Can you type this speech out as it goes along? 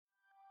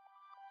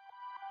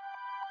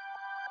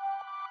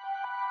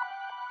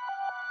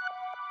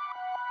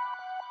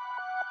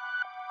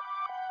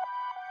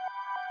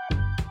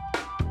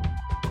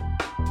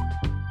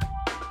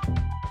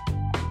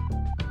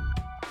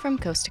From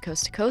coast to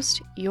coast to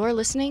coast, you're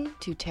listening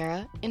to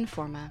Terra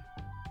Informa.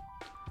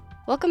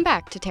 Welcome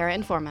back to Terra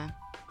Informa.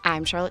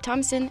 I'm Charlotte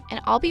Thompson, and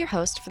I'll be your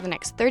host for the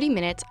next 30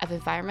 minutes of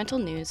environmental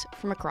news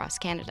from across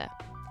Canada.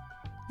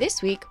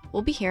 This week,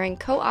 we'll be hearing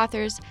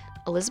co-authors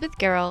Elizabeth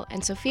Garrell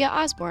and Sophia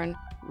Osborne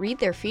read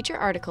their feature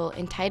article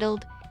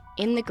entitled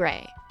In the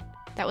Grey,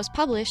 that was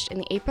published in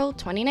the April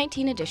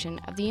 2019 edition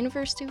of the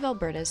University of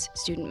Alberta's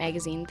student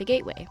magazine, The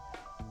Gateway.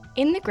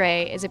 In the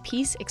Grey is a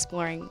piece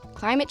exploring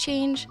climate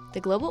change,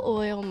 the global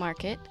oil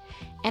market,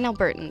 and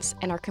Albertans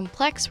and our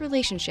complex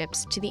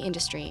relationships to the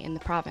industry in the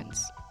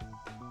province.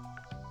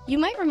 You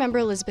might remember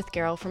Elizabeth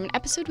Garrell from an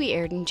episode we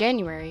aired in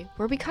January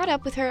where we caught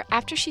up with her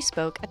after she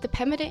spoke at the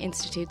Pembina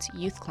Institute's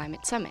Youth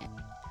Climate Summit.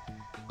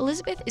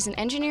 Elizabeth is an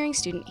engineering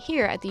student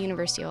here at the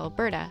University of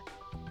Alberta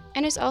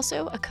and is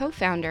also a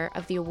co-founder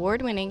of the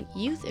award-winning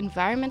youth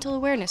environmental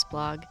awareness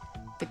blog,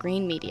 The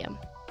Green Medium.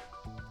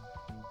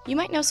 You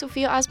might know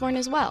Sophia Osborne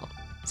as well,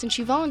 since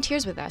she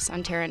volunteers with us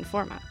on Terra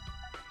Informa.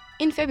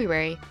 In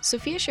February,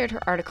 Sophia shared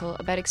her article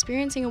about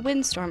experiencing a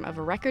windstorm of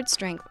a record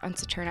strength on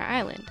Saturna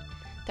Island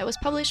that was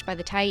published by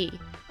The Tyee,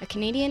 a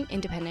Canadian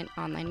independent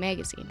online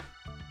magazine.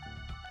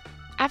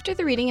 After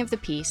the reading of the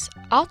piece,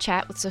 I'll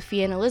chat with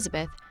Sophia and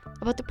Elizabeth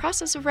about the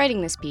process of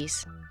writing this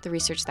piece, the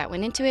research that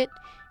went into it,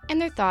 and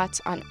their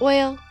thoughts on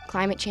oil,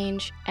 climate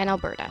change, and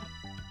Alberta.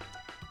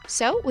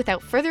 So,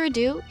 without further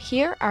ado,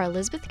 here are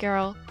Elizabeth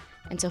Garrell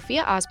and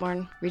Sophia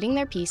Osborne reading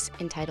their piece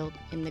entitled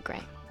In the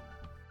Grey.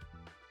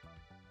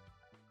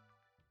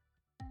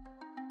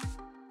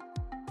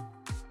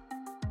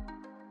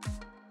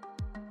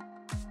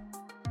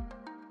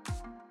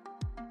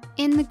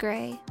 In the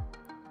Grey,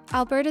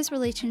 Alberta's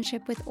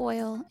relationship with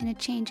oil in a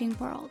changing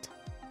world.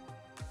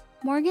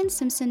 Morgan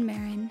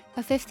Simpson-Marin,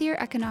 a fifth-year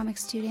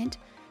economics student,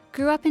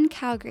 grew up in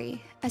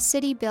Calgary, a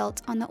city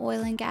built on the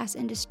oil and gas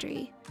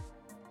industry.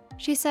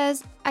 She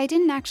says, I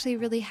didn't actually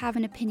really have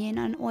an opinion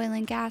on oil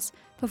and gas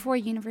before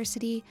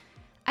university.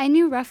 I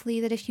knew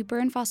roughly that if you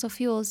burn fossil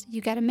fuels,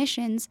 you get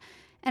emissions,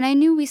 and I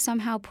knew we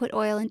somehow put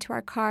oil into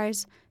our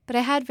cars, but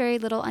I had very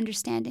little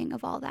understanding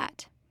of all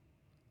that.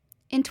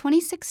 In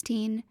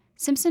 2016,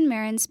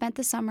 Simpson-Marin spent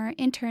the summer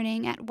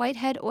interning at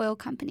Whitehead Oil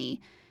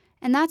Company,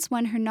 and that's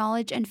when her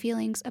knowledge and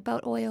feelings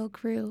about oil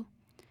grew.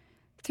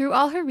 Through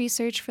all her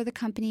research for the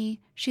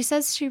company, she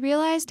says she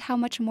realized how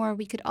much more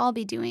we could all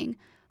be doing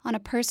on a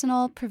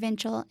personal,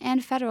 provincial,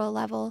 and federal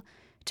level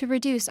to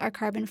reduce our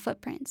carbon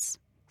footprints.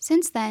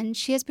 Since then,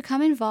 she has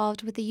become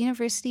involved with the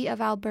University of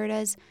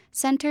Alberta's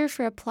Centre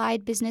for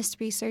Applied Business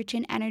Research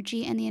in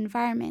Energy and the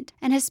Environment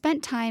and has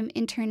spent time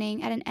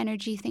interning at an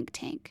energy think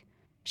tank.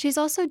 She's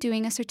also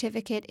doing a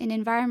certificate in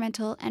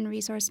environmental and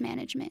resource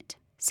management.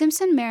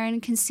 Simpson-Marin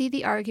can see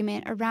the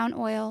argument around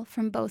oil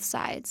from both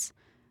sides.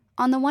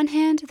 On the one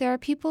hand, there are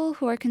people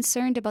who are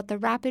concerned about the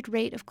rapid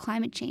rate of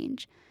climate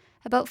change,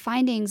 about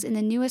findings in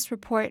the newest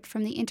report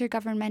from the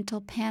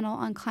Intergovernmental Panel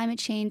on Climate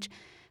Change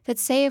that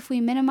say if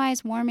we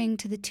minimize warming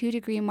to the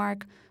 2-degree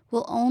mark,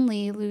 we'll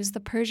only lose the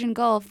Persian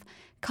Gulf,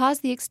 cause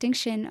the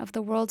extinction of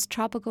the world's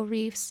tropical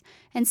reefs,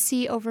 and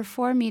see over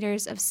 4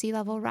 meters of sea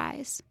level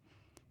rise.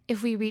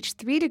 If we reach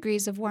 3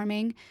 degrees of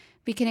warming,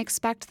 we can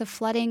expect the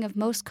flooding of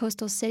most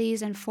coastal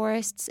cities and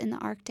forests in the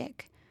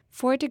Arctic.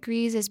 4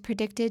 degrees is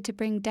predicted to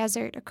bring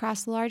desert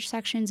across large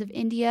sections of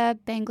India,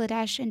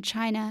 Bangladesh, and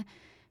China,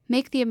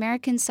 make the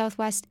American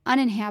Southwest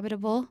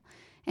uninhabitable,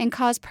 and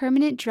cause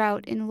permanent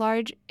drought in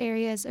large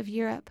areas of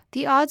Europe.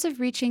 The odds of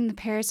reaching the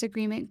Paris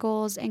Agreement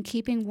goals and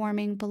keeping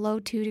warming below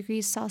 2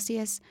 degrees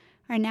Celsius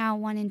are now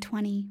 1 in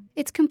 20.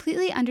 It's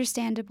completely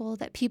understandable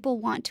that people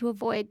want to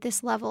avoid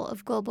this level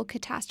of global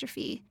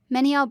catastrophe.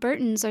 Many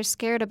Albertans are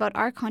scared about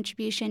our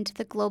contribution to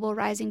the global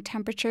rising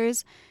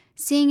temperatures,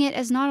 seeing it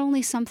as not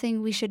only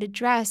something we should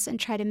address and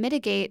try to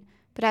mitigate,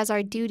 but as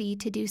our duty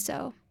to do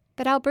so.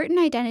 But Albertan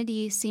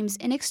identity seems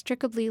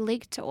inextricably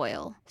linked to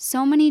oil.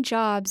 So many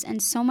jobs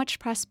and so much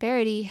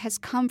prosperity has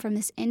come from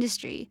this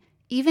industry.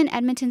 Even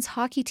Edmonton's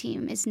hockey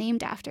team is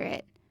named after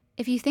it.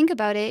 If you think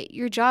about it,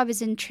 your job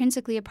is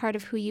intrinsically a part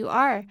of who you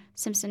are,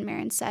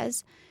 Simpson-Marin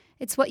says.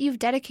 It's what you've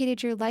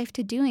dedicated your life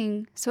to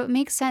doing, so it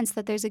makes sense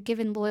that there's a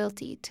given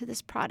loyalty to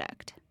this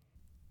product.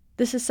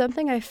 This is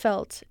something I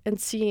felt and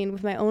seen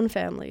with my own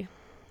family.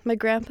 My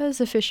grandpa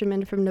is a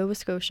fisherman from Nova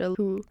Scotia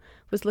who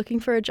was looking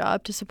for a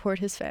job to support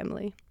his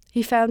family.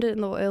 He found it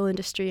in the oil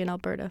industry in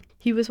Alberta.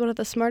 He was one of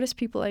the smartest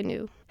people I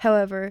knew.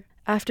 However,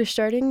 after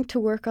starting to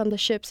work on the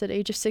ships at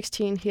age of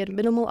 16, he had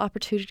minimal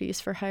opportunities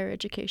for higher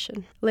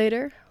education.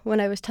 Later, when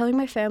I was telling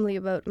my family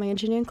about my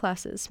engineering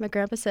classes, my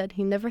grandpa said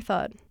he never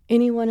thought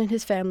anyone in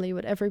his family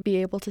would ever be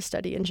able to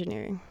study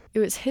engineering. It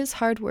was his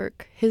hard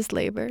work, his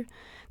labor,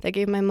 that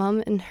gave my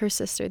mom and her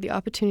sister the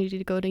opportunity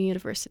to go to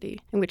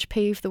university, and which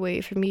paved the way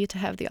for me to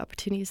have the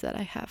opportunities that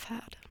I have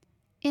had.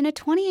 In a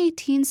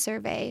 2018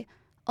 survey,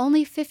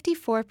 only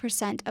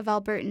 54% of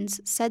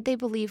Albertans said they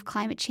believe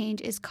climate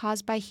change is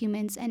caused by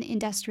humans and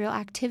industrial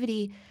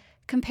activity,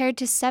 compared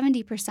to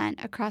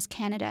 70% across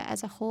Canada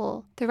as a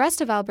whole. The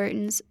rest of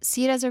Albertans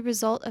see it as a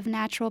result of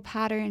natural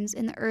patterns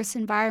in the Earth's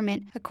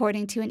environment,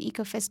 according to an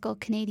Ecofiscal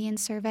Canadian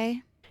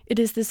survey. It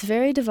is this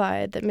very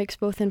divide that makes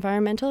both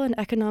environmental and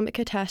economic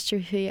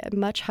catastrophe at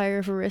much higher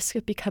of a risk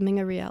of becoming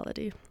a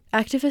reality.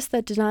 Activists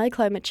that deny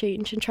climate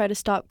change and try to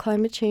stop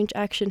climate change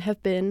action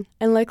have been,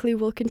 and likely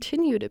will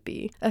continue to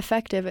be,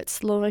 effective at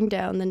slowing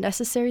down the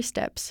necessary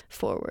steps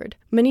forward.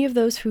 Many of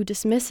those who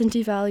dismiss and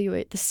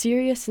devaluate the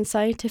serious and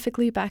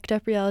scientifically backed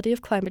up reality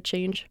of climate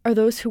change are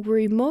those who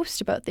worry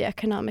most about the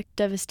economic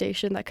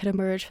devastation that could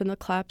emerge from the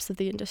collapse of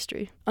the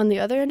industry. On the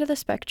other end of the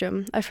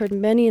spectrum, I've heard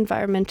many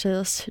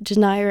environmentalists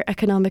deny our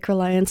economic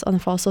reliance on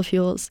fossil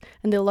fuels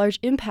and the large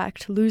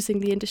impact losing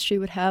the industry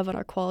would have on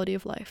our quality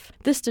of life.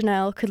 This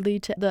denial could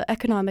lead to the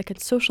economic and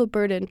social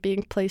burden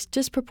being placed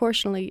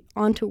disproportionately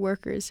onto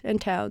workers and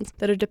towns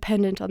that are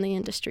dependent on the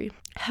industry.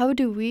 How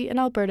do we in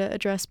Alberta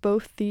address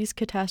both these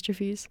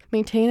catastrophes,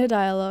 maintain a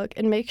dialogue,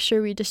 and make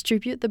sure we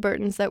distribute the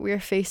burdens that we are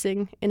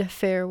facing in a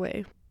fair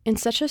way? In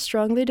such a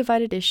strongly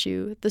divided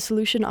issue, the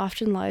solution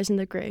often lies in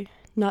the grey,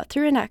 not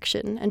through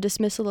inaction and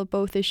dismissal of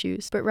both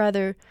issues, but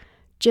rather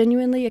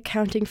genuinely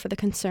accounting for the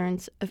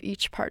concerns of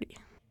each party.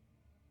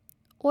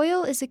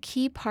 Oil is a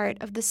key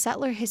part of the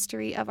settler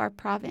history of our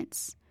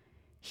province.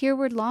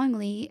 Hereward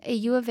Longley, a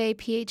U of A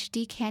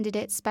PhD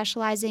candidate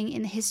specializing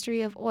in the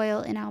history of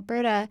oil in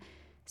Alberta,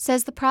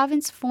 says the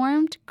province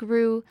formed,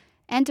 grew,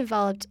 and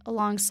developed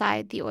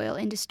alongside the oil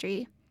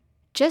industry.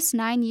 Just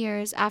 9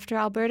 years after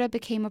Alberta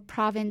became a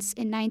province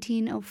in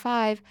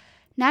 1905,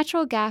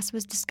 natural gas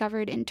was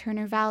discovered in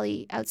Turner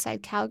Valley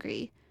outside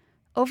Calgary.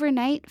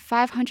 Overnight,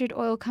 500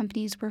 oil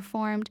companies were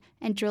formed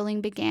and drilling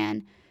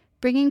began,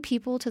 bringing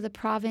people to the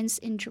province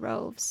in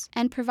droves,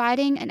 and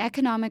providing an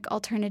economic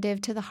alternative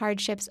to the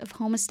hardships of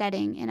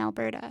homesteading in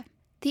Alberta.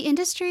 The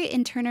industry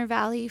in Turner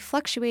Valley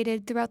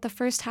fluctuated throughout the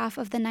first half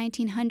of the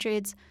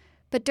 1900s,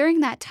 but during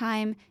that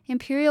time,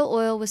 Imperial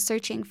Oil was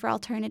searching for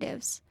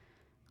alternatives.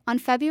 On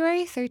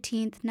February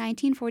 13,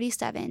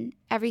 1947,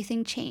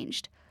 everything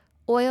changed.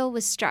 Oil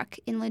was struck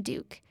in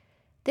Leduc.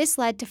 This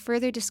led to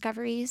further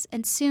discoveries,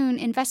 and soon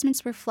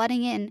investments were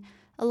flooding in,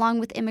 along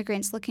with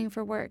immigrants looking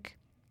for work.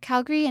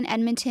 Calgary and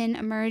Edmonton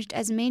emerged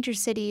as major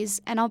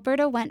cities, and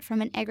Alberta went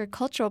from an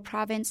agricultural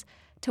province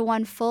to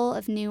one full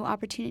of new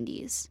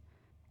opportunities.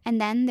 And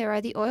then there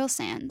are the oil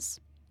sands.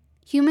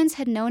 Humans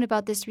had known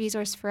about this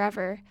resource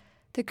forever.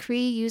 The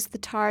Cree used the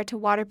tar to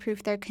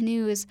waterproof their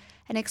canoes,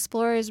 and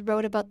explorers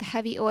wrote about the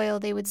heavy oil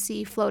they would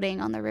see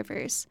floating on the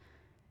rivers.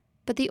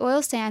 But the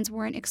oil sands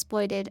weren't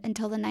exploited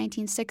until the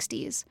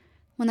 1960s,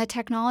 when the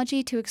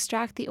technology to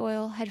extract the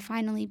oil had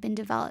finally been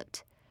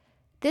developed.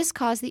 This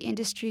caused the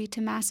industry to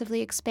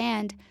massively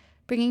expand,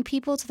 bringing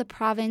people to the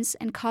province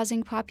and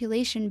causing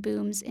population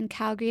booms in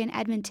Calgary and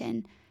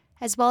Edmonton,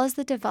 as well as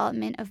the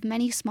development of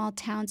many small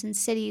towns and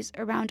cities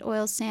around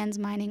oil sands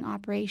mining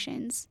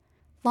operations.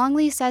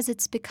 Longley says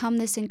it's become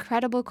this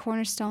incredible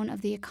cornerstone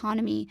of the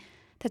economy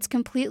that's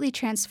completely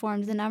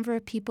transformed the number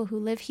of people who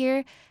live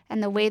here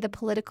and the way the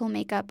political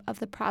makeup of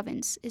the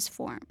province is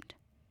formed.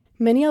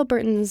 Many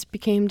Albertans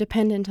became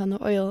dependent on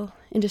the oil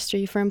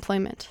industry for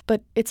employment,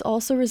 but it's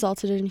also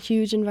resulted in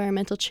huge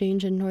environmental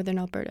change in northern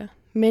Alberta.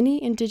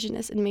 Many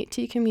Indigenous and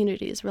Métis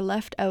communities were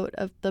left out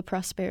of the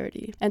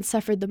prosperity and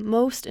suffered the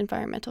most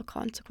environmental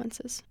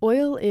consequences.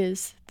 Oil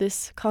is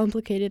this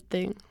complicated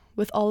thing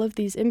with all of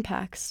these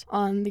impacts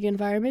on the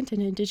environment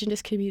and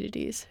Indigenous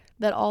communities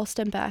that all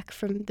stem back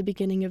from the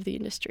beginning of the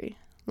industry,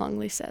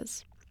 Longley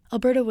says.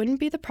 Alberta wouldn't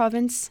be the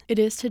province it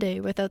is today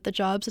without the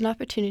jobs and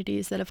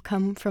opportunities that have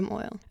come from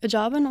oil. A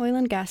job in oil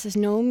and gas is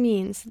no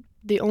means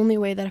the only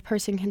way that a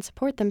person can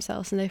support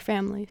themselves and their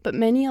family, but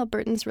many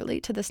Albertans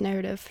relate to this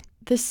narrative.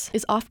 This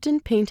is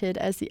often painted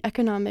as the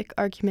economic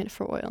argument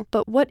for oil.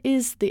 But what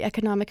is the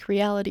economic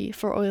reality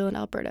for oil in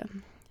Alberta?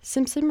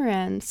 Simpson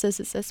Moran says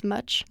it's as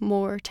much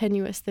more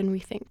tenuous than we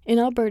think. In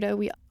Alberta,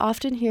 we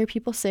often hear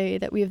people say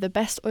that we have the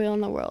best oil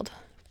in the world,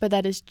 but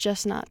that is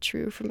just not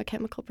true from a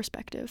chemical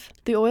perspective.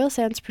 The oil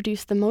sands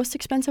produce the most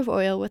expensive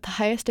oil with the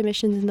highest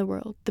emissions in the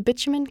world. The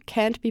bitumen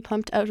can't be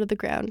pumped out of the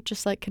ground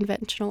just like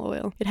conventional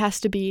oil. It has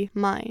to be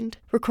mined,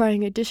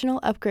 requiring additional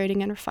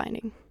upgrading and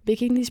refining,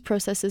 making these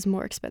processes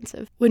more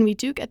expensive. When we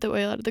do get the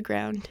oil out of the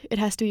ground, it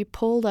has to be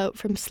pulled out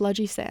from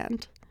sludgy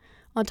sand.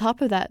 On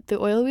top of that, the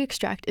oil we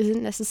extract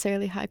isn't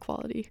necessarily high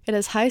quality. It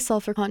has high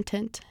sulfur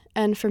content,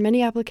 and for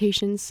many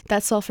applications,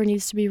 that sulfur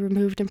needs to be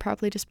removed and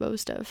properly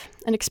disposed of,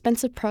 an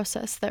expensive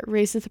process that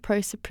raises the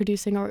price of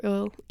producing our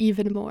oil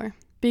even more.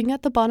 Being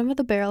at the bottom of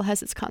the barrel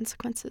has its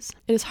consequences.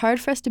 It is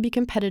hard for us to be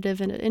competitive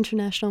in an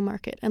international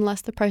market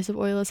unless the price of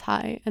oil is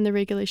high and the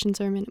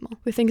regulations are minimal.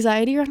 With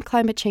anxiety around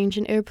climate change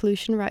and air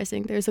pollution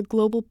rising, there is a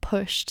global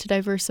push to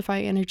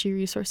diversify energy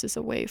resources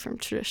away from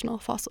traditional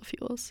fossil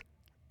fuels.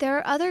 There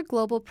are other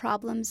global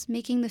problems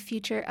making the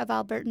future of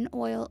Albertan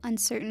oil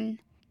uncertain.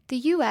 The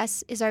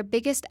U.S. is our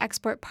biggest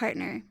export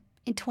partner.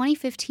 In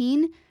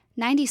 2015,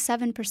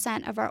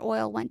 97% of our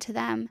oil went to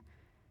them.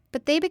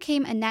 But they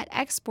became a net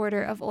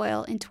exporter of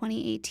oil in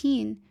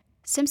 2018.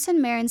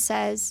 Simpson Marin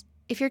says,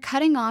 if you're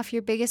cutting off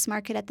your biggest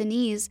market at the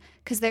knees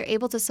because they're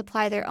able to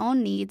supply their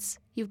own needs,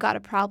 you've got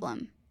a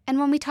problem. And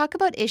when we talk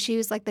about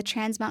issues like the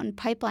Trans Mountain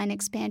Pipeline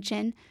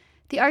expansion,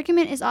 The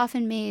argument is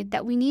often made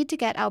that we need to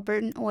get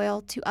Albertan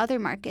oil to other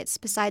markets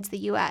besides the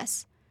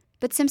US.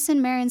 But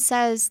Simpson-Marin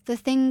says the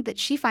thing that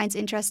she finds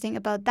interesting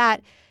about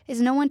that is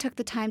no one took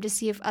the time to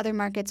see if other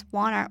markets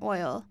want our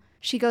oil.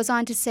 She goes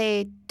on to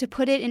say, to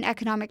put it in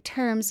economic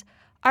terms,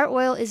 our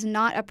oil is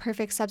not a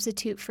perfect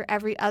substitute for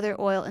every other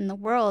oil in the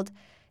world.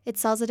 It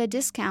sells at a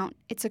discount.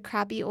 It's a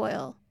crappy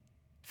oil.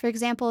 For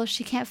example,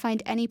 she can't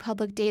find any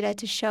public data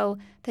to show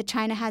that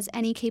China has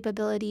any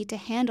capability to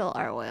handle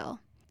our oil.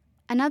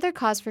 Another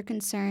cause for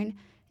concern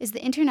is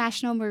the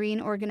International Marine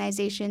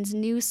Organization's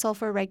new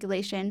sulfur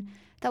regulation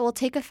that will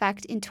take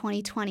effect in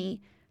 2020,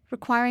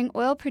 requiring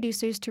oil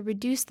producers to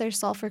reduce their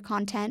sulfur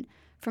content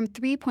from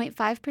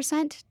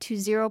 3.5% to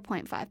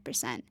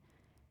 0.5%.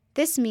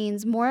 This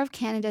means more of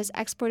Canada's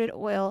exported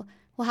oil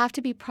will have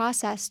to be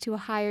processed to a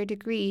higher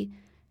degree,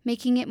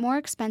 making it more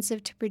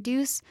expensive to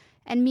produce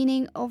and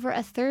meaning over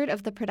a third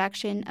of the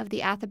production of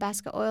the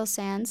Athabasca oil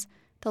sands,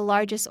 the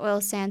largest oil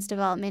sands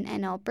development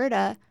in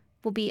Alberta,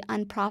 will be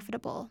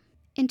unprofitable.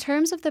 In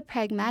terms of the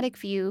pragmatic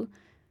view,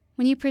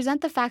 when you present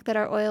the fact that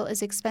our oil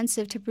is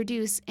expensive to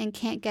produce and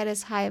can't get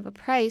as high of a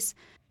price,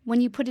 when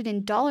you put it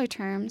in dollar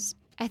terms,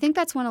 I think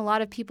that's when a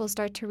lot of people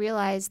start to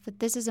realize that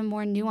this is a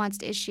more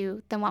nuanced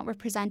issue than what we're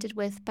presented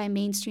with by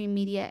mainstream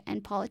media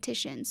and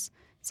politicians,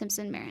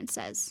 Simpson-Marin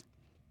says.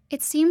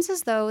 It seems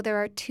as though there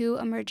are two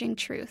emerging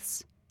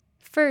truths.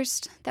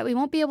 First, that we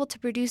won't be able to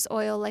produce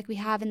oil like we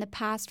have in the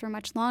past for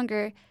much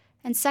longer,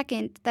 and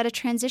second, that a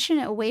transition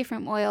away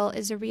from oil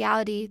is a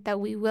reality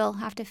that we will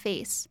have to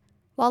face.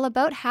 While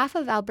about half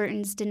of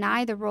Albertans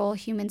deny the role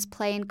humans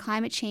play in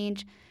climate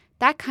change,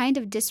 that kind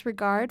of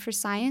disregard for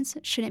science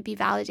shouldn't be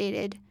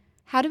validated.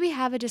 How do we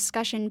have a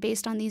discussion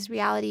based on these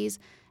realities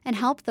and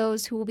help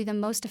those who will be the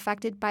most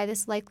affected by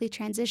this likely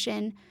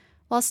transition,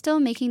 while still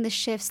making the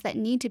shifts that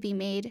need to be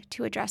made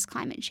to address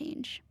climate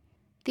change?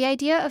 The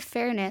idea of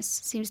fairness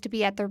seems to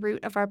be at the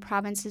root of our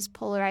province's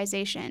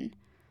polarization.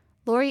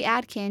 Laurie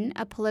Adkin,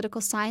 a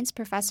political science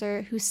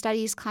professor who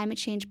studies climate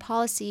change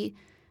policy,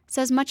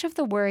 says much of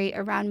the worry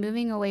around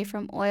moving away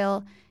from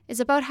oil is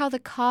about how the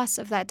costs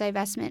of that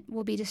divestment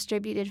will be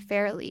distributed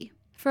fairly.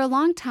 For a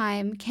long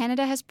time,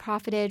 Canada has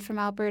profited from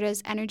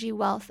Alberta's energy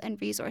wealth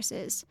and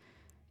resources,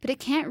 but it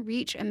can't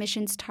reach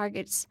emissions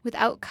targets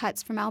without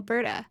cuts from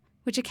Alberta,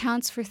 which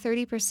accounts for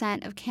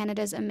 30% of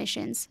Canada's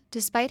emissions,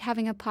 despite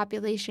having a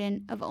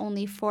population of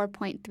only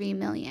 4.3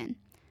 million.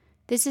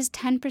 This is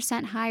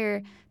 10%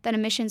 higher than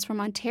emissions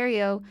from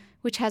Ontario,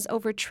 which has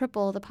over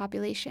triple the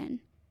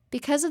population.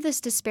 Because of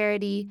this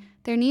disparity,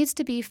 there needs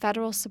to be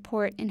federal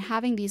support in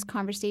having these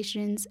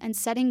conversations and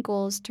setting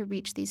goals to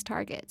reach these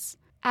targets.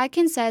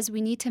 Adkin says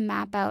we need to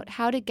map out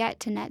how to get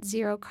to net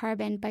zero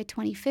carbon by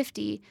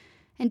 2050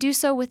 and do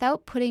so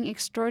without putting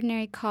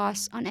extraordinary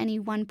costs on any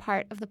one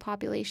part of the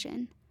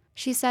population.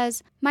 She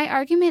says, "My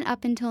argument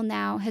up until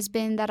now has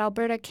been that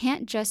Alberta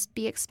can't just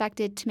be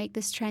expected to make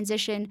this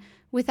transition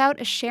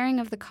without a sharing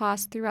of the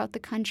cost throughout the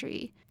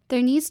country.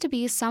 There needs to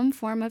be some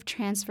form of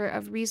transfer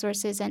of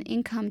resources and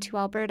income to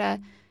Alberta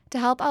to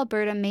help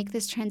Alberta make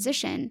this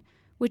transition,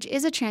 which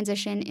is a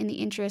transition in the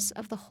interests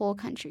of the whole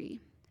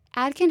country."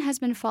 Adkin has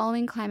been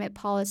following climate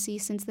policy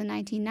since the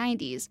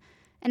 1990s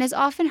and has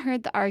often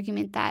heard the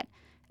argument that,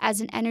 as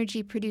an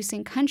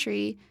energy-producing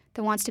country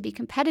that wants to be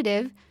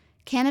competitive,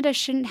 Canada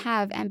shouldn't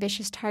have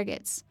ambitious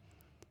targets.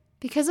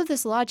 Because of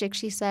this logic,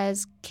 she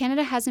says,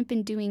 Canada hasn't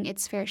been doing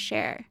its fair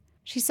share.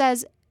 She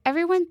says,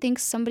 everyone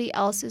thinks somebody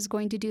else is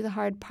going to do the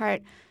hard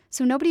part,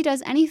 so nobody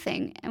does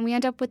anything, and we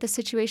end up with the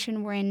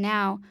situation we're in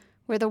now,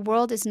 where the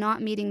world is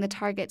not meeting the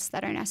targets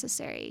that are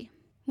necessary.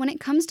 When it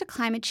comes to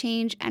climate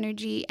change,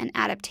 energy, and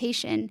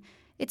adaptation,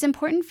 it's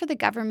important for the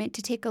government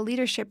to take a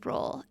leadership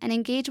role and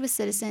engage with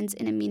citizens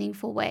in a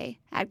meaningful way,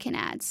 Adkin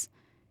adds.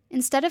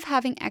 Instead of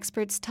having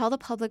experts tell the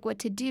public what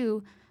to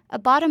do, a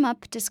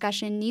bottom-up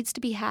discussion needs to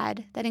be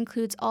had that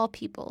includes all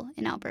people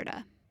in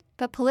Alberta.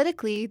 But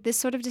politically, this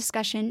sort of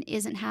discussion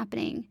isn't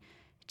happening.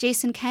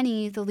 Jason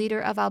Kenney, the leader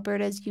of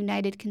Alberta's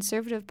United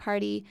Conservative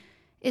Party,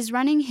 is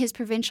running his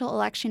provincial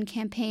election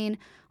campaign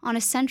on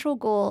a central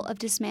goal of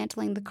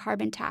dismantling the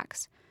carbon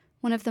tax,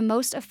 one of the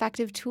most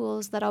effective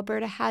tools that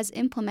Alberta has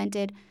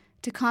implemented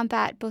to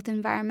combat both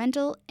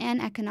environmental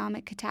and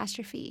economic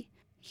catastrophe.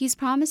 He's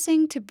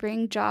promising to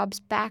bring jobs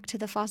back to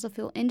the fossil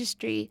fuel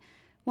industry,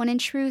 when in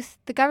truth,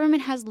 the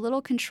government has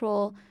little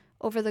control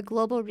over the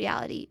global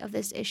reality of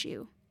this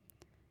issue.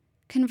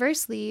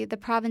 Conversely, the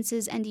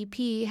province's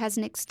NDP has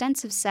an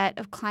extensive set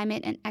of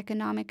climate and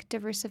economic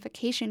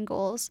diversification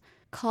goals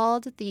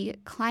called the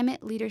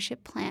Climate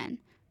Leadership Plan,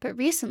 but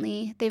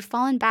recently they've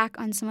fallen back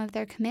on some of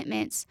their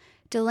commitments,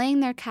 delaying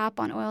their cap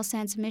on oil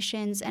sands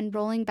emissions and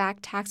rolling back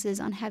taxes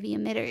on heavy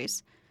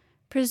emitters.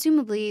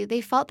 Presumably,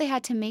 they felt they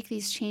had to make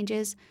these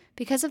changes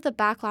because of the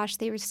backlash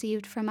they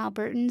received from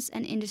Albertans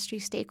and industry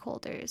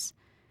stakeholders.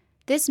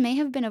 This may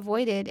have been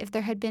avoided if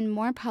there had been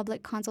more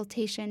public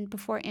consultation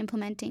before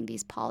implementing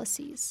these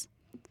policies.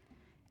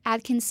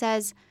 Adkin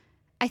says,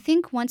 "I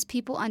think once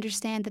people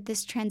understand that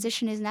this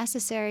transition is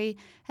necessary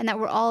and that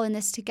we're all in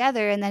this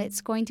together and that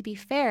it's going to be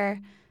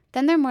fair,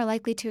 then they're more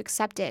likely to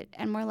accept it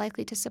and more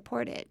likely to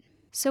support it.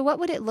 So what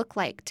would it look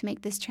like to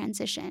make this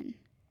transition?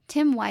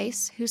 Tim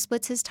Weiss, who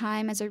splits his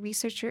time as a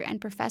researcher and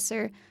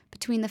professor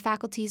between the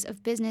faculties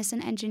of business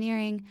and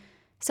engineering,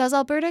 says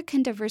Alberta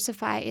can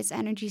diversify its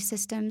energy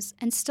systems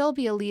and still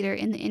be a leader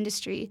in the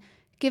industry,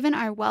 given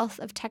our wealth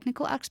of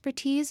technical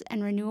expertise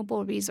and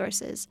renewable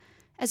resources,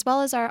 as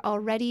well as our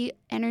already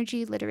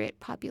energy-literate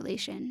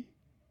population.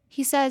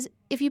 He says,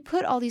 if you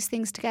put all these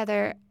things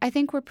together, I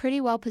think we're pretty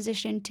well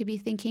positioned to be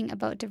thinking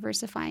about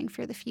diversifying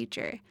for the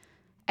future.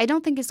 I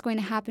don't think it's going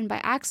to happen by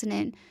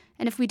accident,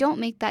 and if we don't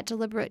make that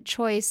deliberate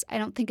choice, I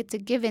don't think it's a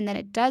given that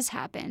it does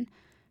happen.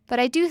 But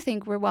I do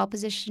think we're well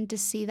positioned to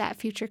see that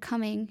future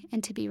coming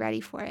and to be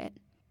ready for it.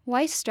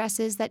 Weiss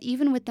stresses that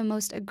even with the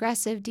most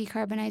aggressive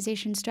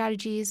decarbonization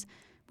strategies,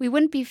 we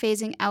wouldn't be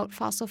phasing out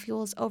fossil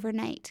fuels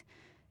overnight.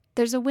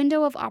 There's a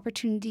window of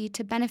opportunity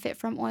to benefit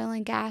from oil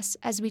and gas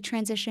as we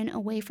transition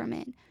away from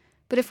it.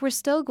 But if we're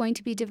still going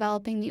to be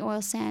developing the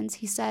oil sands,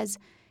 he says,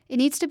 it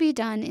needs to be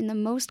done in the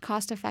most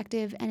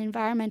cost-effective and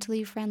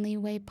environmentally friendly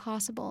way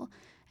possible,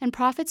 and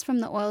profits from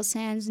the oil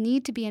sands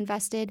need to be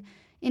invested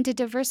into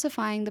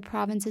diversifying the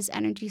province's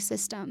energy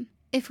system.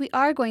 If we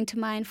are going to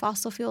mine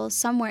fossil fuels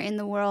somewhere in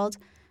the world,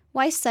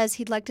 Weiss says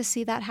he'd like to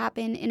see that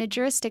happen in a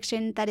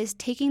jurisdiction that is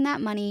taking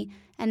that money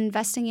and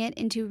investing it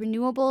into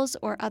renewables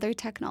or other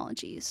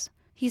technologies.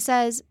 He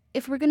says,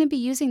 if we're going to be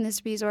using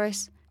this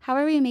resource, how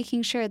are we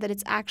making sure that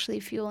it's actually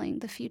fueling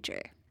the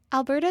future?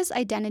 Alberta's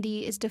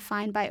identity is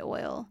defined by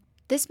oil.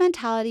 This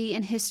mentality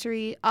and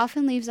history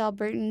often leaves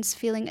Albertans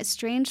feeling a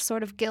strange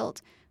sort of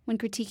guilt when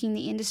critiquing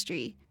the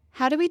industry.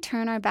 How do we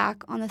turn our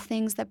back on the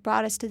things that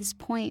brought us to this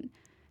point?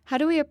 How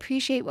do we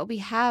appreciate what we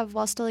have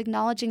while still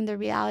acknowledging the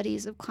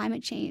realities of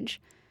climate change?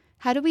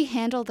 How do we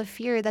handle the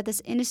fear that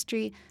this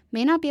industry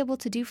may not be able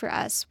to do for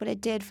us what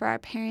it did for our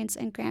parents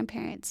and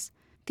grandparents?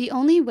 The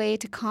only way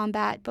to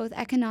combat both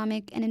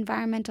economic and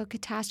environmental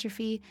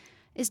catastrophe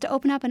is to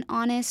open up an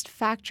honest,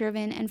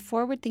 fact-driven, and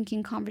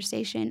forward-thinking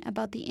conversation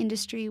about the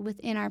industry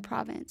within our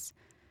province.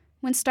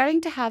 When starting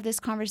to have this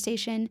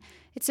conversation,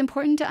 it's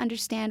important to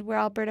understand where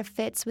Alberta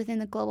fits within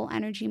the global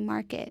energy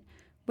market.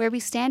 Where we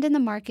stand in the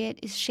market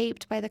is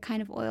shaped by the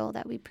kind of oil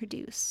that we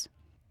produce.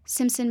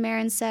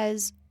 Simpson-Marin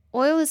says,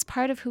 oil is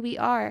part of who we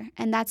are,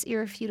 and that's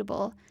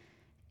irrefutable.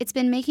 It's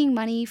been making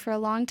money for a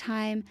long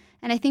time,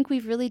 and I think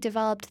we've really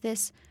developed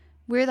this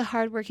we're the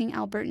hardworking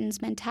Albertans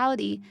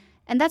mentality,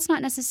 and that's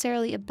not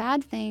necessarily a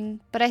bad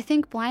thing, but I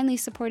think blindly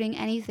supporting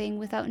anything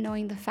without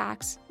knowing the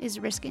facts is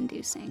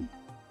risk-inducing.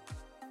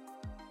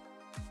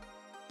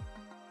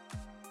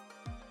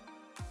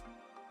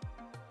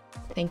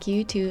 Thank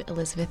you to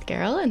Elizabeth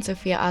Garrell and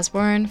Sophia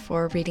Osborne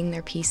for reading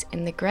their piece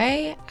in The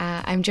Grey.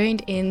 I'm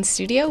joined in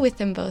studio with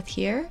them both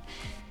here.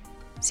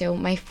 So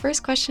my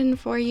first question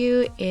for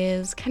you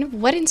is kind of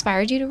what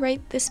inspired you to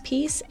write this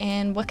piece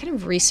and what kind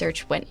of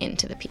research went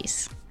into the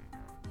piece?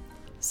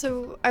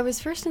 So I was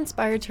first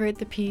inspired to write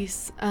the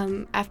piece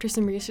after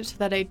some research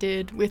that I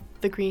did with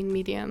The Green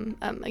Medium,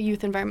 a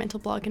youth environmental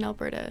blog in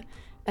Alberta,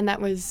 and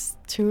that was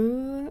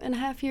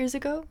 2.5 years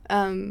ago.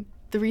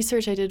 The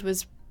research I did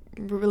was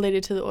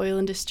related to the oil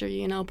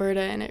industry in Alberta,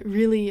 and it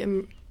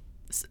really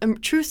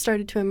truth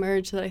started to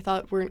emerge that I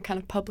thought weren't kind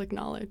of public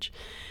knowledge.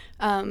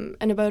 And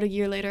about a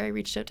year later, I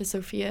reached out to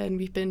Sophia, and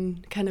we've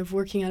been kind of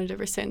working on it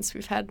ever since.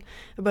 We've had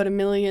about 1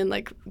 million,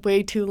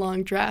 way too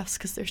long drafts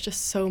because there's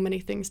just so many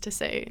things to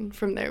say. And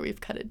from there,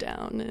 we've cut it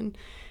down and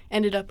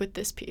ended up with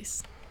this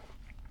piece.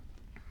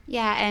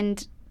 Yeah,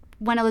 and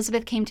when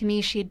Elizabeth came to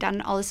me, she'd done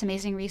all this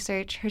amazing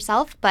research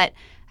herself, but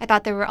I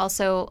thought there were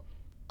also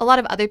a lot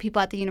of other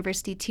people at the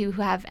university, too,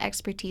 who have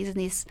expertise in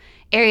this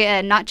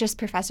area, not just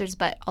professors,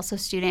 but also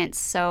students.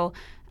 So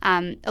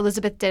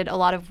Elizabeth did a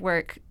lot of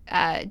work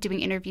doing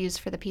interviews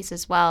for the piece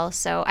as well.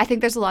 So I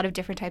think there's a lot of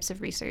different types of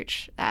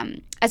research,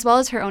 as well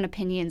as her own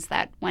opinions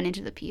that went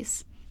into the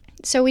piece.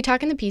 So we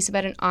talk in the piece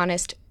about an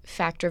honest,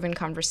 fact-driven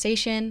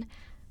conversation.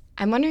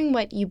 I'm wondering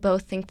what you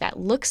both think that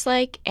looks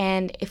like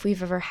and if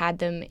we've ever had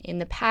them in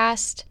the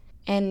past.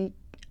 And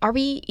are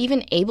we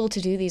even able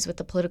to do these with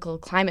the political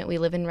climate we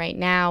live in right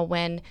now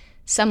when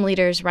some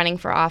leaders running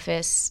for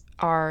office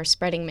are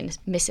spreading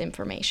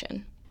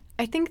misinformation?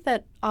 I think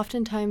that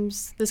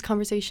oftentimes this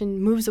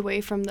conversation moves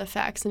away from the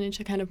facts and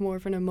into kind of more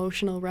of an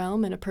emotional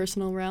realm and a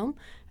personal realm,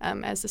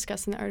 as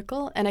discussed in the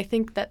article. And I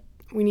think that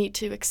we need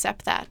to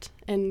accept that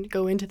and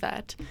go into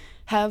that,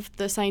 have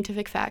the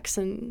scientific facts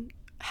and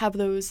have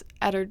those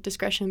at our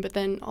discretion, but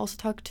then also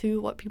talk to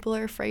what people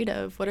are afraid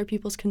of, what are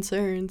people's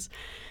concerns,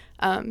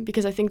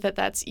 because I think that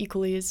that's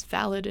equally as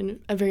valid and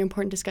a very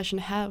important discussion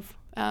to have.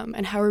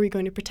 And how are we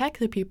going to protect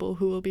the people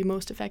who will be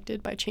most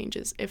affected by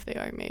changes if they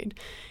are made?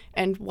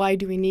 And why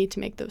do we need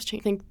to make those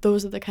changes? I think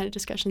those are the kind of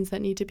discussions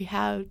that need to be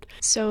had.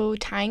 So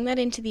tying that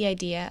into the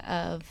idea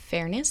of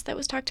fairness that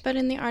was talked about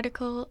in the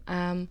article,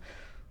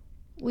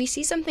 we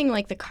see something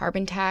like the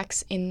carbon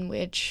tax in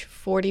which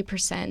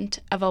 40%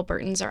 of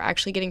Albertans are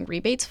actually getting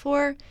rebates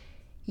for,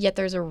 yet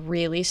there's a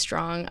really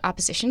strong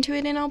opposition to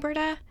it in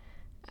Alberta.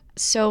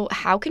 So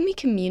how can we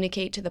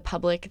communicate to the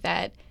public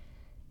that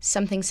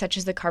something such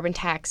as the carbon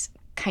tax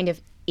kind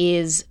of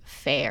is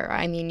fair.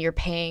 I mean, you're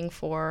paying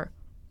for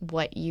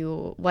what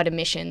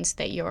emissions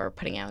that you're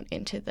putting out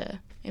into the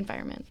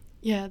environment.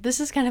 Yeah, this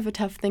is kind of a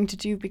tough thing to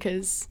do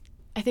because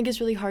I think it's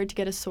really hard to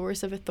get a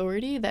source of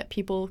authority that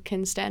people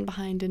can stand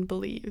behind and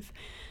believe.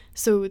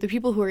 So the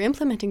people who are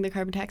implementing the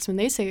carbon tax, when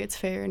they say it's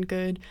fair and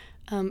good,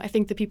 I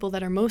think the people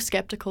that are most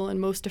skeptical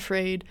and most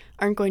afraid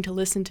aren't going to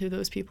listen to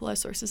those people as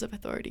sources of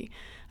authority.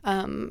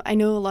 I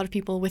know a lot of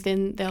people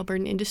within the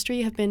Albertan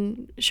industry have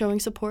been showing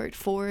support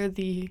for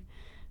the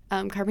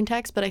carbon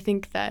tax, but I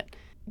think that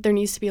there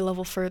needs to be a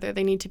level further.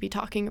 They need to be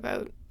talking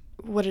about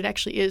what it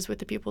actually is with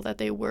the people that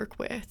they work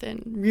with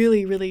and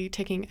really, really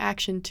taking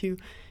action to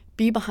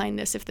be behind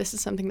this if this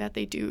is something that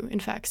they do, in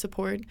fact,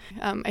 support.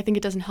 I think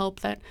it doesn't help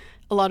that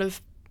a lot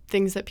of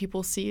things that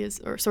people see as,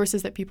 or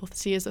sources that people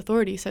see as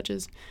authority, such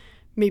as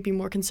maybe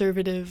more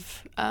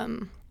conservative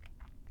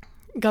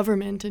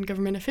government and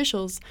government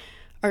officials,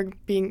 are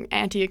being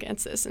anti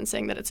against this and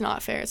saying that it's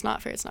not fair, it's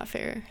not fair, it's not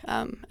fair.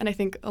 And I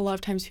think a lot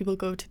of times people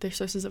go to their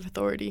sources of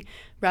authority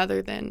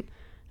rather than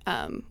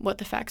what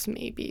the facts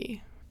may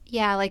be.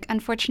 Yeah, like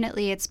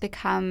unfortunately it's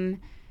become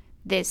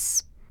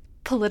this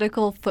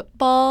political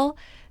football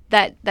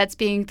that's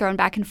being thrown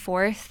back and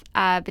forth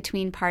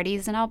between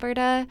parties in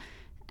Alberta.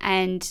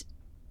 And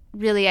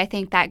really I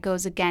think that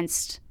goes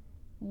against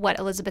what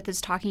Elizabeth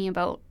is talking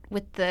about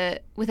with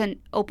an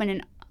open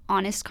and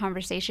honest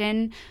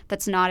conversation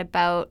that's not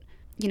about,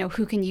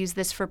 who can use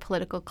this for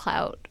political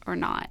clout or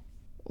not.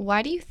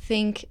 Why do you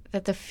think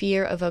that the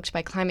fear evoked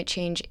by climate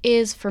change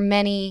is, for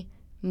many,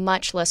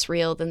 much less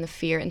real than the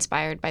fear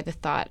inspired by the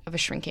thought of a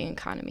shrinking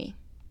economy?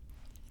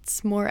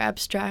 It's more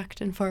abstract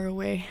and far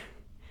away.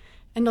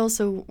 And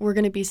also, we're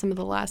going to be some of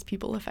the last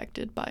people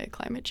affected by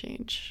climate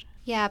change.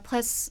 Yeah,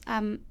 plus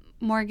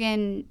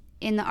Morgan,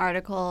 in the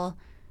article,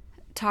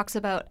 talks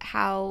about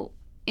how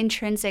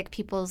intrinsic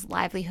people's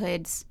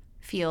livelihoods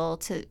feel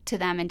to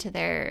them and to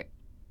their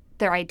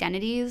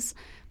identities.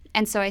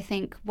 And so I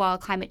think while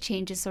climate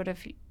change is sort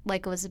of,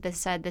 like Elizabeth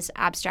said, this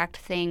abstract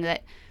thing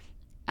that,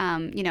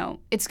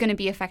 it's going to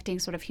be affecting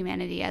sort of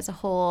humanity as a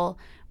whole,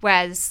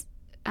 whereas,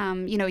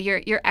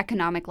 your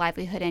economic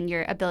livelihood and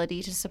your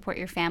ability to support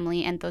your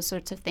family and those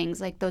sorts of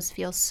things, like those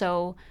feel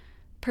so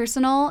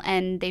personal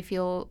and they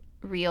feel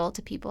real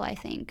to people, I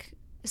think.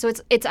 So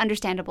it's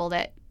understandable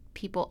that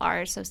people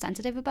are so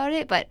sensitive about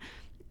it, but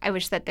I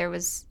wish that there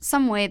was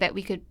some way that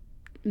we could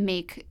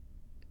make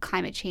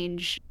climate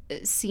change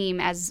seem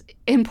as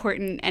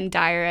important and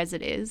dire as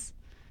it is.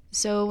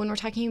 So when we're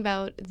talking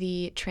about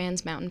the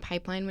Trans Mountain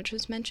Pipeline, which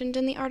was mentioned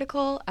in the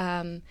article,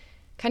 kind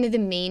of the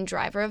main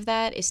driver of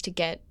that is to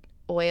get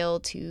oil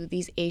to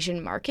these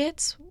Asian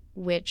markets,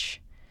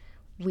 which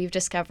we've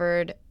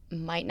discovered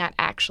might not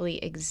actually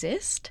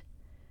exist.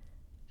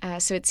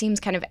 So it seems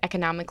kind of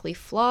economically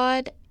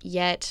flawed,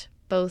 yet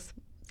both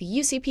the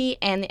UCP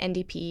and the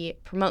NDP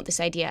promote this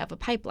idea of a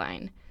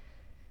pipeline.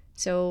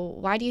 So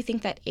why do you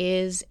think that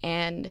is?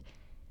 And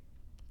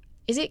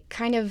is it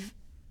kind of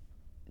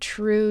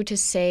true to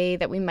say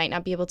that we might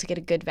not be able to get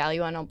a good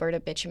value on Alberta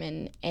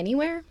bitumen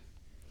anywhere?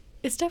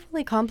 It's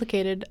definitely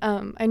complicated.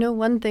 I know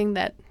one thing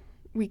that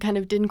we kind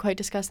of didn't quite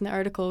discuss in the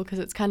article, because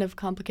it's kind of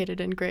complicated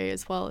and gray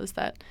as well, is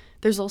that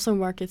there's also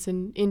markets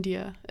in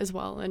India as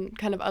well and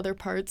kind of other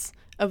parts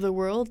of the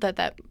world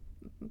that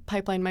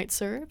pipeline might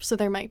serve. So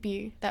there might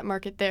be that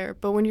market there.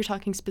 But when you're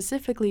talking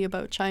specifically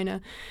about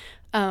China,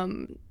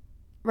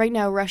 right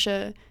now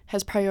Russia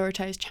has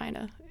prioritized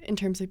China in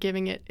terms of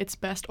giving it its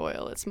best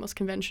oil, its most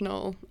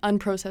conventional,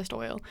 unprocessed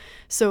oil.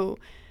 So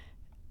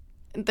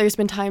there's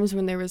been times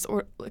when there was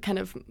kind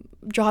of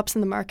drops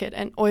in the market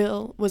and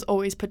oil was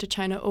always put to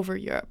China over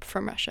Europe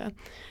from Russia.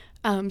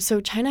 So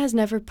China has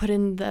never put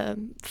in the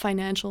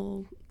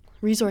financial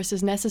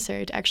resources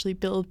necessary to actually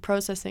build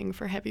processing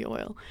for heavy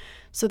oil.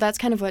 So that's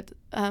kind of what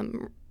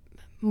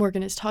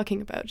Morgan is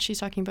talking about. She's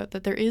talking about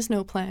that there is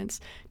no plans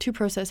to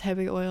process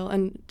heavy oil,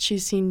 and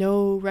she's seen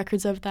no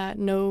records of that,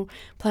 no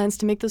plans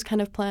to make those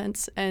kind of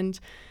plants, and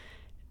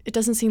it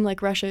doesn't seem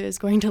like Russia is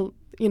going to,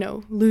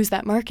 lose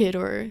that market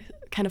or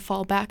kind of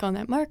fall back on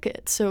that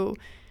market. So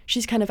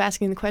she's kind of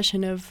asking the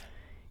question of,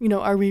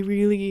 are we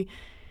really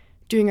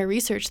doing our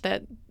research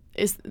that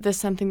is this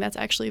something that's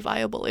actually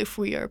viable if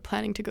we are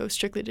planning to go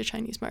strictly to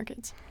Chinese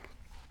markets?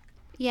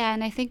 Yeah,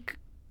 and I think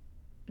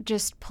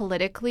just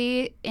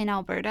politically in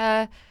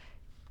Alberta,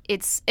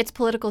 it's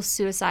political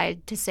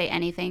suicide to say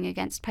anything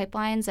against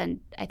pipelines, and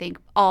I think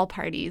all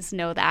parties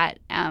know that.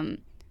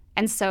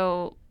 And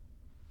so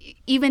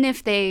even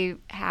if they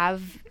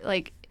have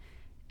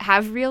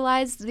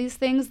realized these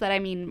things that,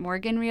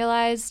 Morgan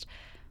realized,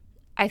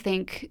 I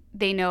think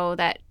they know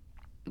that,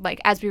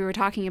 as we were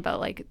talking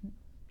about,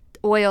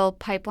 oil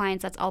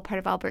pipelines, that's all part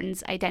of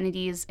Albertans'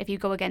 identities. If you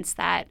go against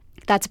that,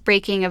 that's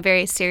breaking a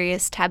very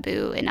serious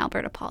taboo in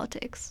Alberta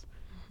politics.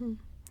 Mm-hmm.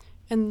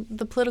 And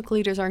the political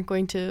leaders aren't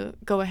going to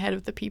go ahead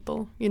of the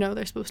people.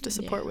 They're supposed to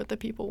support what the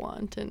people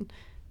want, and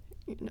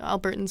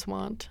Albertans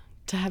want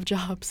to have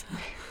jobs.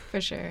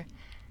 For sure.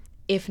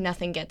 If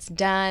nothing gets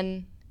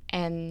done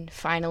And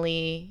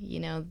finally,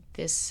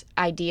 this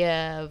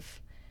idea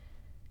of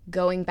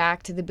going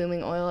back to the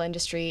booming oil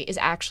industry is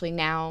actually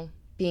now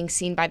being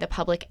seen by the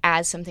public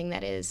as something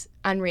that is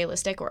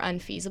unrealistic or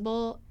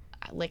unfeasible.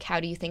 Like, how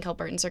do you think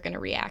Albertans are going to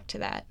react to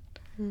that?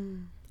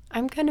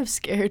 I'm kind of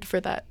scared for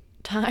that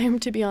time,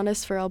 to be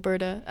honest, for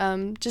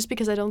Alberta, just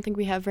because I don't think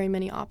we have very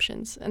many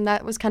options. And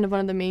that was kind of one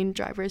of the main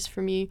drivers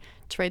for me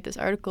to write this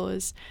article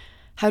is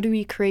how do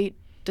we create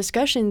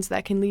discussions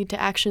that can lead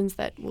to actions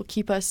that will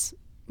keep us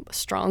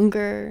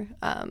stronger,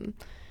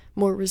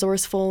 more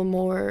resourceful,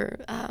 more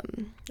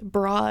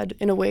broad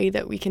in a way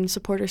that we can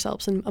support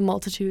ourselves in a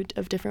multitude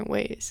of different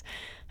ways.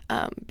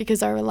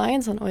 Because our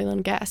reliance on oil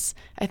and gas,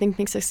 I think,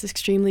 makes us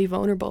extremely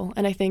vulnerable.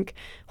 And I think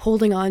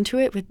holding on to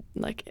it with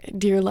like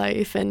dear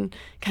life and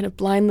kind of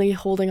blindly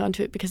holding on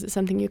to it because it's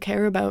something you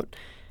care about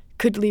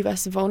could leave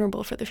us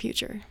vulnerable for the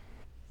future.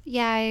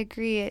 Yeah, I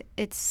agree.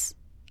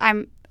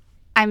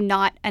 I'm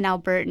not an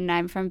Albertan.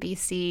 I'm from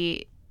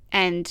BC,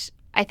 and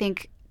I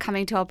think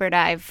coming to Alberta,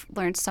 I've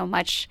learned so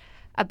much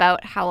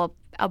about how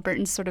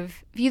Albertans sort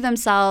of view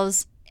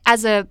themselves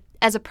as a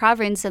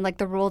province and like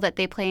the role that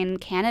they play in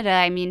Canada.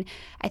 I mean,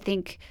 I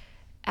think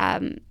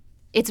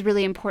it's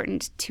really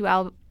important to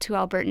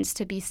Albertans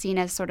to be seen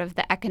as sort of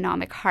the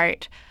economic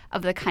heart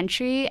of the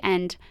country,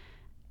 and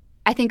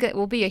I think it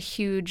will be a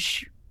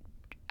huge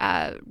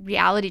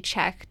reality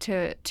check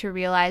to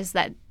realize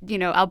that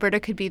Alberta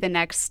could be the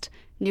next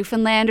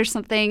Newfoundland or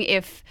something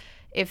if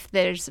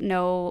there's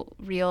no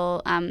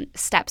real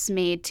steps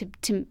made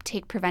to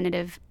take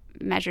preventative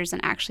measures and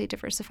actually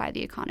diversify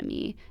the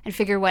economy and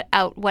figure what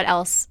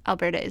else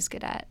Alberta is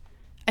good at.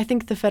 I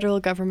think the federal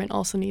government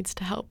also needs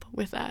to help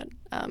with that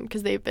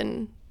because they've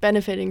been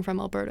benefiting from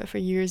Alberta for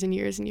years and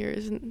years and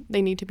years, and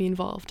they need to be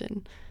involved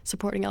in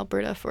supporting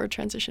Alberta for a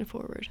transition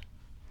forward.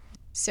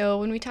 So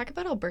when we talk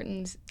about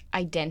Albertans'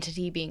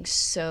 identity being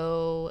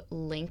so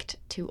linked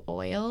to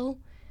oil,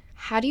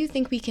 how do you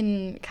think we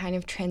can kind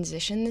of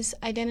transition this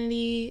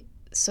identity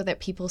so that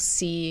people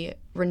see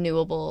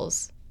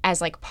renewables as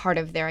like part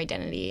of their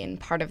identity and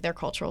part of their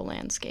cultural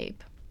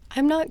landscape?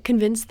 I'm not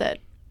convinced that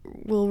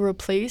we'll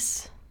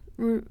replace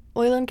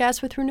oil and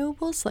gas with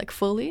renewables like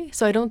fully.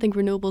 So I don't think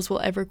renewables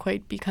will ever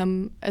quite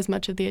become as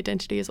much of the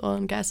identity as oil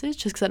and gas is,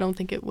 just because I don't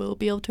think it will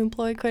be able to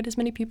employ quite as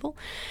many people.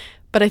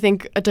 But I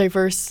think a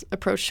diverse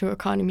approach to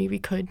economy, we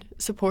could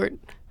support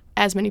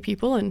as many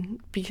people and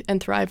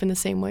thrive in the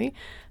same way.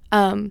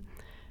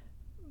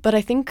 But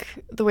I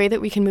think the way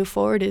that we can move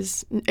forward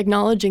is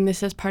acknowledging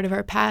this as part of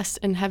our past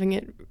and having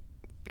it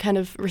kind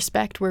of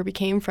respect where we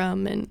came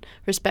from and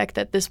respect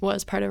that this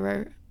was part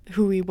of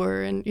who we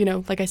were. And,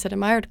 like I said in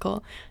my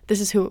article, this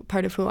is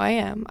part of who I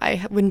am.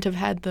 I wouldn't have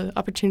had the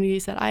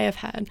opportunities that I have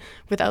had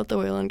without the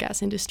oil and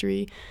gas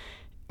industry.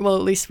 Well,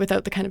 at least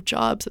without the kind of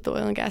jobs that the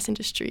oil and gas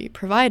industry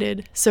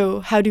provided.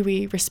 So how do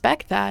we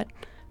respect that,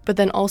 but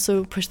then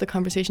also push the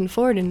conversation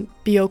forward and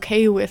be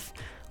okay with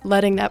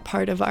letting that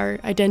part of our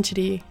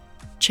identity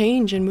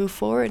change and move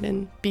forward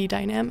and be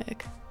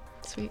dynamic?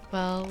 Sweet.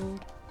 Well,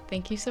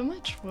 thank you so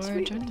much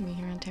for joining me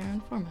here on Terra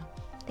Informa.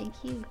 Thank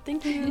you.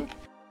 Thank you.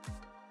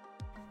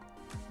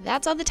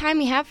 That's all the time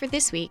we have for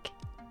this week.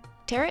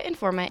 Terra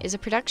Informa is a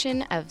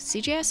production of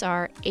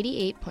CJSR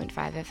 88.5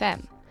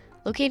 FM,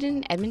 located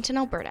in Edmonton,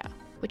 Alberta,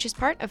 which is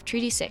part of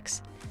Treaty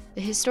 6,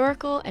 the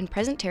historical and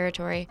present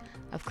territory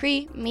of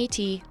Cree,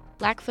 Métis,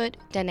 Blackfoot,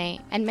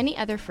 Dene, and many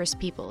other First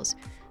Peoples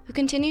who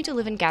continue to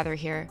live and gather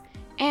here,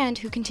 and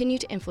who continue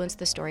to influence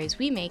the stories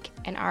we make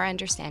and our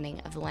understanding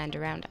of the land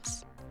around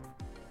us.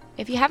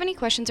 If you have any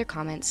questions or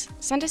comments,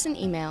 send us an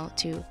email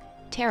to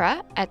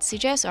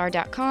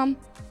terra@cjsr.com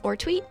or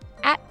tweet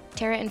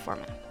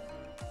 @TerraInforma.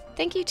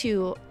 Thank you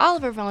to all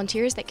of our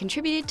volunteers that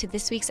contributed to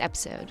this week's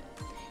episode: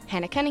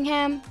 Hannah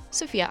Cunningham,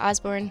 Sophia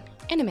Osborne,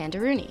 and Amanda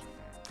Rooney.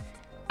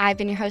 I've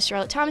been your host,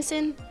 Charlotte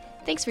Thomason.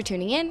 Thanks for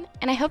tuning in,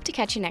 and I hope to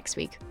catch you next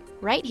week,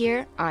 right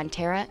here on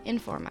Terra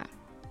Informa.